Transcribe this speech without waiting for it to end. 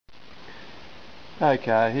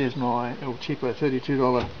Okay, here's my El Chico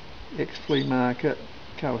 $32 ex-flea market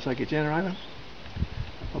Kawasaki generator.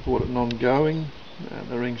 I bought it non-going.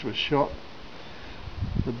 The rings were shot.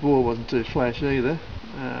 The bore wasn't too flash either.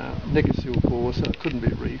 Nickersill bore, so it couldn't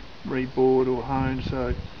be re-bored or honed,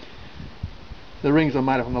 so the rings I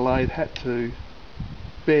made up on the lathe had to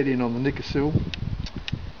bed in on the Nickersill,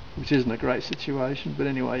 which isn't a great situation, but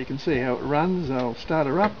anyway, you can see how it runs. I'll start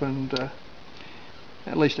her up and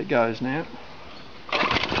at least it goes now.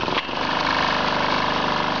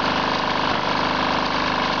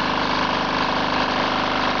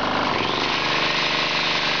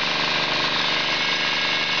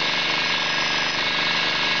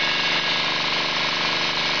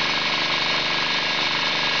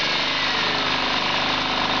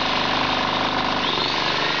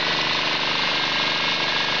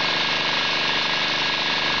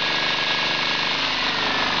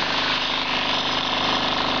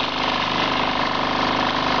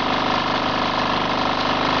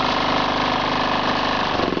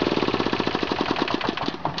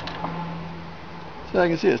 So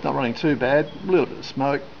you can see it's not running too bad, a little bit of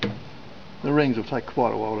smoke. The rings will take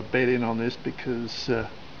quite a while to bed in on this because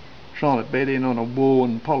trying to bed in on a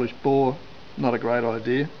worn polished bore, not a great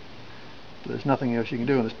idea. But there's nothing else you can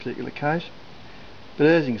do in this particular case. But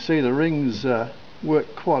as you can see, the rings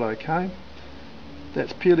work quite okay.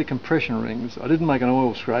 That's purely compression rings. I didn't make an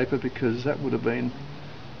oil scraper because that would have been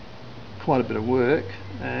quite a bit of work,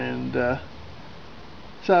 and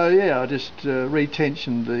so yeah, I just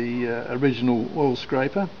retensioned the original oil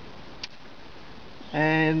scraper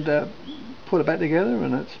and put it back together,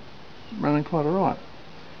 and it's running quite alright.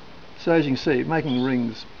 So as you can see, making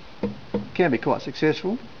rings can be quite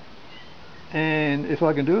successful, and if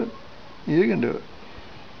I can do it, you can do it.